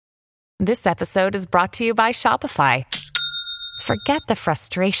This episode is brought to you by Shopify. Forget the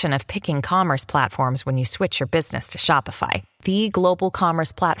frustration of picking commerce platforms when you switch your business to Shopify, the global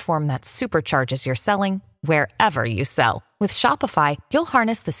commerce platform that supercharges your selling wherever you sell. With Shopify, you'll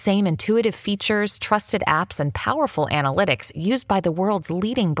harness the same intuitive features, trusted apps, and powerful analytics used by the world's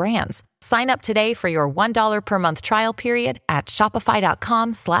leading brands. Sign up today for your $1 per month trial period at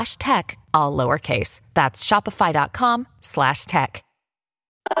shopify.com/tech, all lowercase. That's shopify.com/tech.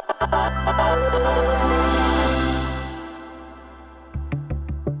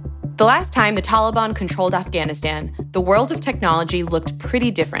 The last time the Taliban controlled Afghanistan, the world of technology looked pretty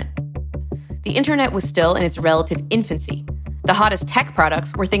different. The internet was still in its relative infancy. The hottest tech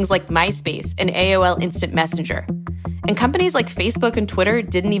products were things like MySpace and AOL Instant Messenger. And companies like Facebook and Twitter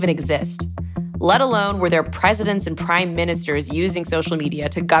didn't even exist. Let alone were there presidents and prime ministers using social media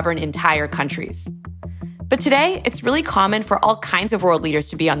to govern entire countries. But today, it's really common for all kinds of world leaders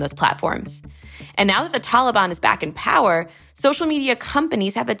to be on those platforms. And now that the Taliban is back in power, social media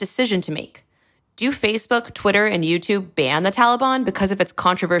companies have a decision to make. Do Facebook, Twitter, and YouTube ban the Taliban because of its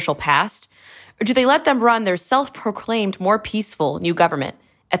controversial past? Or do they let them run their self-proclaimed more peaceful new government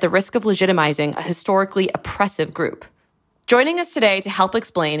at the risk of legitimizing a historically oppressive group? Joining us today to help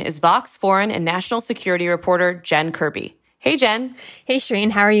explain is Vox foreign and national security reporter Jen Kirby. Hey, Jen. Hey,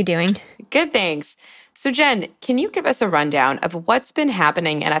 Shreen. How are you doing? Good, thanks. So, Jen, can you give us a rundown of what's been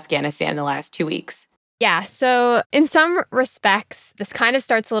happening in Afghanistan in the last 2 weeks? Yeah, so in some respects, this kind of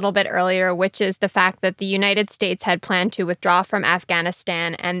starts a little bit earlier, which is the fact that the United States had planned to withdraw from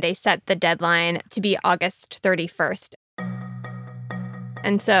Afghanistan, and they set the deadline to be August 31st.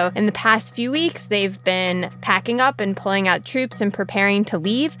 And so in the past few weeks, they've been packing up and pulling out troops and preparing to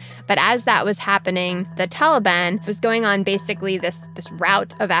leave. But as that was happening, the Taliban was going on basically this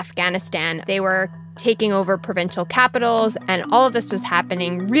route of Afghanistan. They were taking over provincial capitals, and all of this was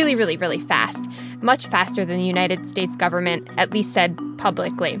happening really, really, really fast, much faster than the United States government at least said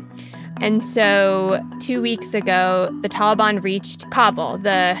publicly. And so 2 weeks ago, the Taliban reached Kabul,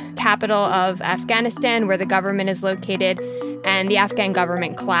 the capital of Afghanistan, where the government is located, and the Afghan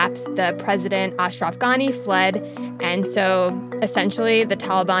government collapsed. The president, Ashraf Ghani, fled, and so essentially the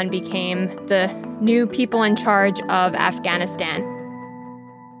Taliban became the new people in charge of Afghanistan.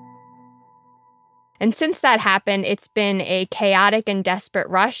 And since that happened, it's been a chaotic and desperate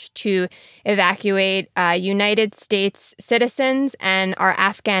rush to evacuate United States citizens and our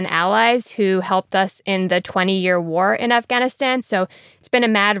Afghan allies who helped us in the 20-year war in Afghanistan. So it's been a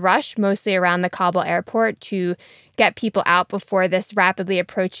mad rush, mostly around the Kabul airport, to get people out before this rapidly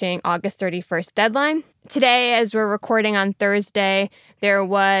approaching August 31st deadline. Today, as we're recording on Thursday, there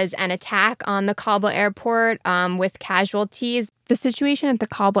was an attack on the Kabul airport with casualties. The situation at the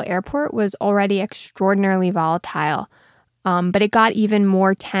Kabul airport was already extraordinarily volatile, but it got even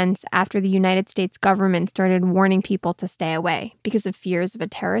more tense after the United States government started warning people to stay away because of fears of a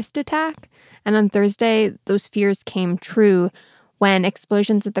terrorist attack. And on Thursday, those fears came true when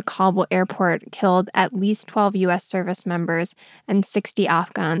explosions at the Kabul airport killed at least 12 U.S. service members and 60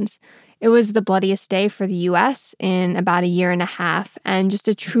 Afghans. It was the bloodiest day for the U.S. in about a year and a half, and just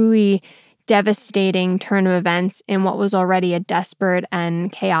a truly devastating turn of events in what was already a desperate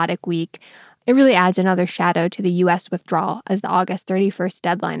and chaotic week. It really adds another shadow to the U.S. withdrawal as the August 31st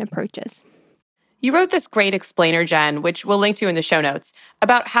deadline approaches. You wrote this great explainer, Jen, which we'll link to in the show notes,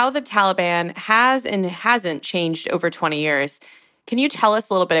 about how the Taliban has and hasn't changed over 20 years. Can you tell us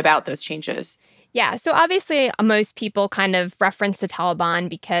a little bit about those changes? Yeah, so obviously most people kind of reference the Taliban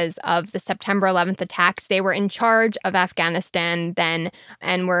because of the September 11th attacks. They were in charge of Afghanistan then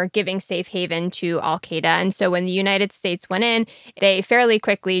and were giving safe haven to al-Qaeda. And so when the United States went in, they fairly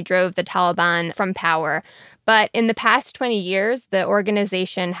quickly drove the Taliban from power. But in the past 20 years, the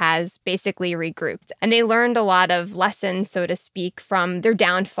organization has basically regrouped. And they learned a lot of lessons, so to speak, from their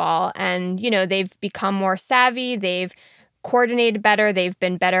downfall. And, they've become more savvy. They've coordinated better. They've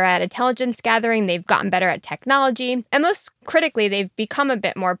been better at intelligence gathering. They've gotten better at technology. And most critically, they've become a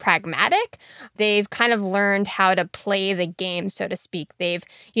bit more pragmatic. They've kind of learned how to play the game, so to speak. They've,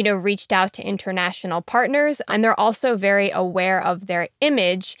 reached out to international partners, and they're also very aware of their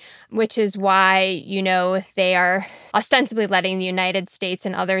image, which is why, they are ostensibly letting the United States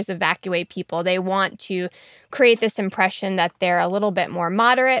and others evacuate people. They want to create this impression that they're a little bit more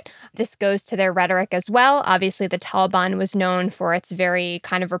moderate. This goes to their rhetoric as well. Obviously, the Taliban was known for its very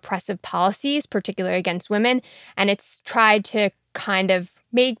kind of repressive policies, particularly against women, and it's tried to kind of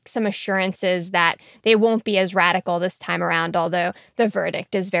make some assurances that they won't be as radical this time around, although the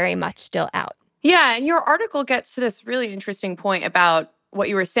verdict is very much still out. Yeah, and your article gets to this really interesting point about what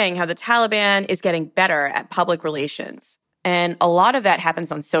you were saying, how the Taliban is getting better at public relations. And a lot of that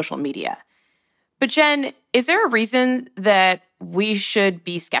happens on social media. But Jen, is there a reason that we should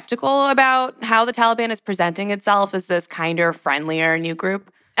be skeptical about how the Taliban is presenting itself as this kinder, friendlier new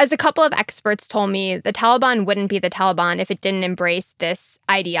group? As a couple of experts told me, the Taliban wouldn't be the Taliban if it didn't embrace this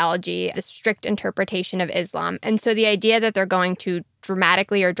ideology, this strict interpretation of Islam. And so the idea that they're going to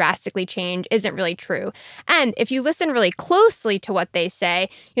dramatically or drastically change isn't really true. And if you listen really closely to what they say,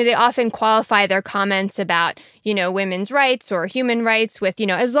 they often qualify their comments about, women's rights or human rights with,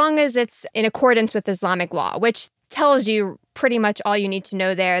 as long as it's in accordance with Islamic law, which tells you pretty much all you need to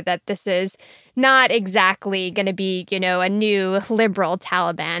know there, that this is not exactly going to be, a new liberal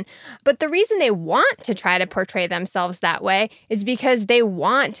Taliban. But the reason they want to try to portray themselves that way is because they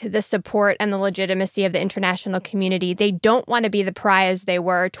want the support and the legitimacy of the international community. They don't want to be the pariahs they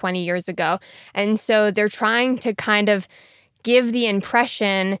were 20 years ago. And so they're trying to kind of give the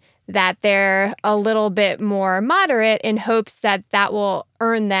impression that they're a little bit more moderate in hopes that that will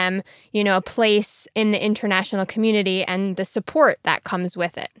earn them, a place in the international community and the support that comes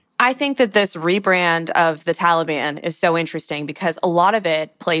with it. I think that this rebrand of the Taliban is so interesting because a lot of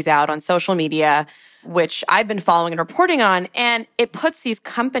it plays out on social media, which I've been following and reporting on, and it puts these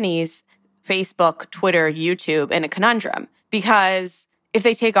companies, Facebook, Twitter, YouTube, in a conundrum. Because if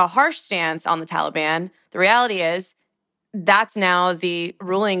they take a harsh stance on the Taliban, the reality is that's now the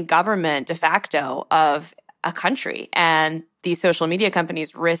ruling government de facto of a country. And these social media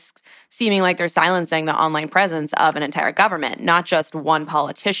companies risk seeming like they're silencing the online presence of an entire government, not just one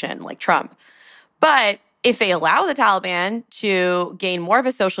politician like Trump. But if they allow the Taliban to gain more of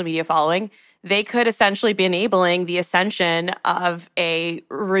a social media following, they could essentially be enabling the ascension of a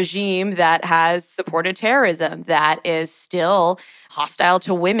regime that has supported terrorism, that is still hostile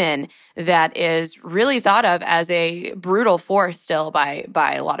to women, that is really thought of as a brutal force still by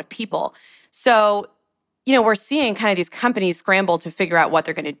a lot of people. So, we're seeing kind of these companies scramble to figure out what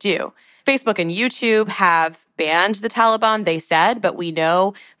they're going to do. Facebook and YouTube have banned the Taliban, they said, but we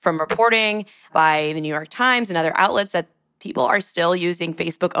know from reporting by the New York Times and other outlets that people are still using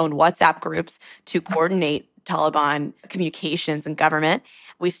Facebook-owned WhatsApp groups to coordinate Taliban communications and government.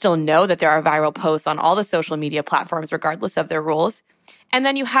 We still know that there are viral posts on all the social media platforms, regardless of their rules. And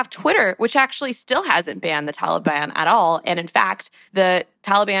then you have Twitter, which actually still hasn't banned the Taliban at all. And in fact, the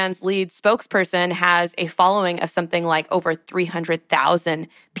Taliban's lead spokesperson has a following of something like over 300,000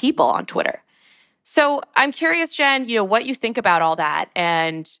 people on Twitter. So I'm curious, Jen, what you think about all that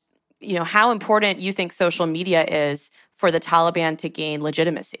and, how important you think social media is for the Taliban to gain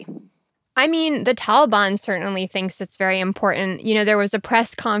legitimacy. I mean, the Taliban certainly thinks it's very important. There was a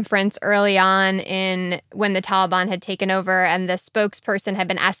press conference early on when the Taliban had taken over, and the spokesperson had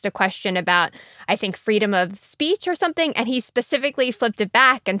been asked a question about, I think, freedom of speech or something. And he specifically flipped it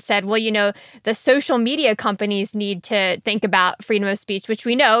back and said, well, the social media companies need to think about freedom of speech, which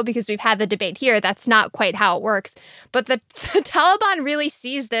we know because we've had the debate here. That's not quite how it works. But the Taliban really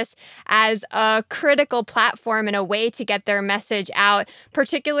sees this as a critical platform and a way to get their message out,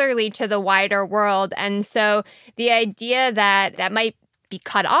 particularly to the wider world. And so the idea that might be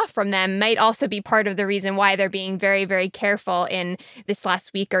cut off from them might also be part of the reason why they're being very, very careful in this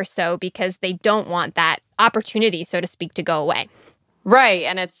last week or so, because they don't want that opportunity, so to speak, to go away. Right.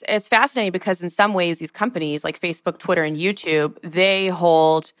 And it's fascinating because in some ways, these companies like Facebook, Twitter, and YouTube, they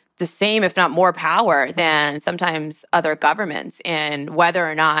hold the same, if not more power than sometimes other governments in whether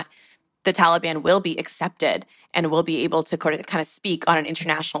or not the Taliban will be accepted and will be able to kind of speak on an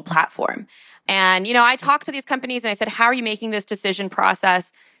international platform. And, I talked to these companies and I said, how are you making this decision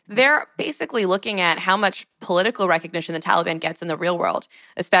process? They're basically looking at how much political recognition the Taliban gets in the real world,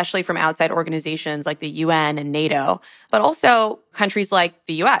 especially from outside organizations like the UN and NATO, but also countries like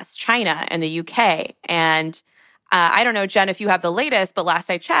the US, China, and the UK. And I don't know, Jen, if you have the latest, but last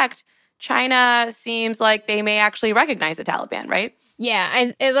I checked, China seems like they may actually recognize the Taliban, right?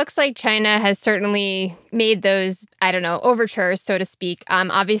 Yeah, it looks like China has certainly made those, overtures, so to speak.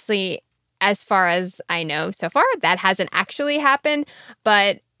 Obviously, as far as I know so far, that hasn't actually happened.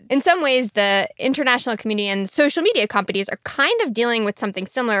 But in some ways, the international community and social media companies are kind of dealing with something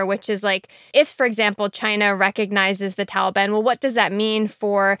similar, which is like, if, for example, China recognizes the Taliban, well, what does that mean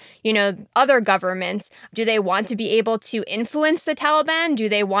for, other governments? Do they want to be able to influence the Taliban? Do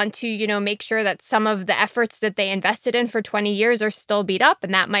they want to, make sure that some of the efforts that they invested in for 20 years are still beat up?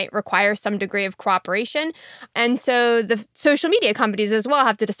 And that might require some degree of cooperation. And so the social media companies as well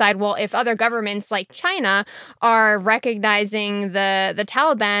have to decide, well, if other governments like China are recognizing the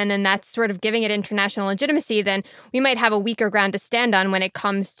Taliban, Taliban and that's sort of giving it international legitimacy, then we might have a weaker ground to stand on when it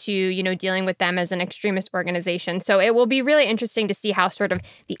comes to, dealing with them as an extremist organization. So it will be really interesting to see how sort of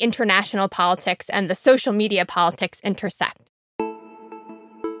the international politics and the social media politics intersect.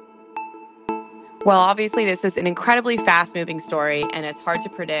 Well, obviously, this is an incredibly fast-moving story, and it's hard to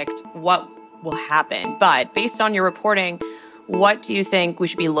predict what will happen. But based on your reporting, what do you think we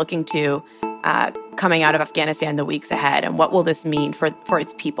should be looking to coming out of Afghanistan in the weeks ahead, and what will this mean for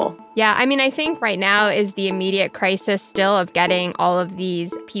its people? Yeah, I think right now is the immediate crisis still of getting all of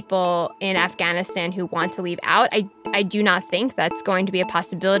these people in Afghanistan who want to leave out. I do not think that's going to be a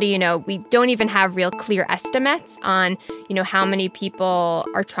possibility. We don't even have real clear estimates on, how many people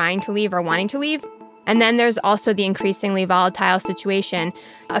are trying to leave or wanting to leave. And then there's also the increasingly volatile situation.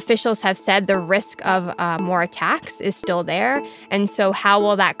 Officials have said the risk of more attacks is still there. And so how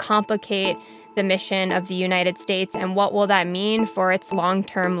will that complicate the mission of the United States, and what will that mean for its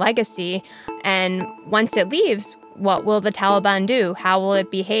long-term legacy? And once it leaves, what will the Taliban do? How will it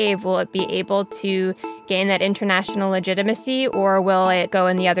behave? Will it be able to gain that international legitimacy, or will it go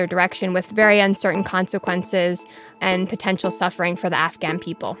in the other direction with very uncertain consequences and potential suffering for the Afghan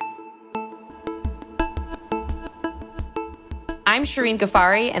people? I'm Shireen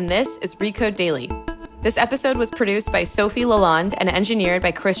Ghaffari, and this is Recode Daily. This episode was produced by Sophie Lalonde and engineered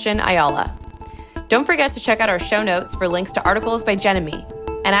by Christian Ayala. Don't forget to check out our show notes for links to articles by Jen and me.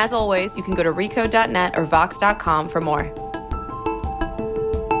 And as always, you can go to recode.net or vox.com for more.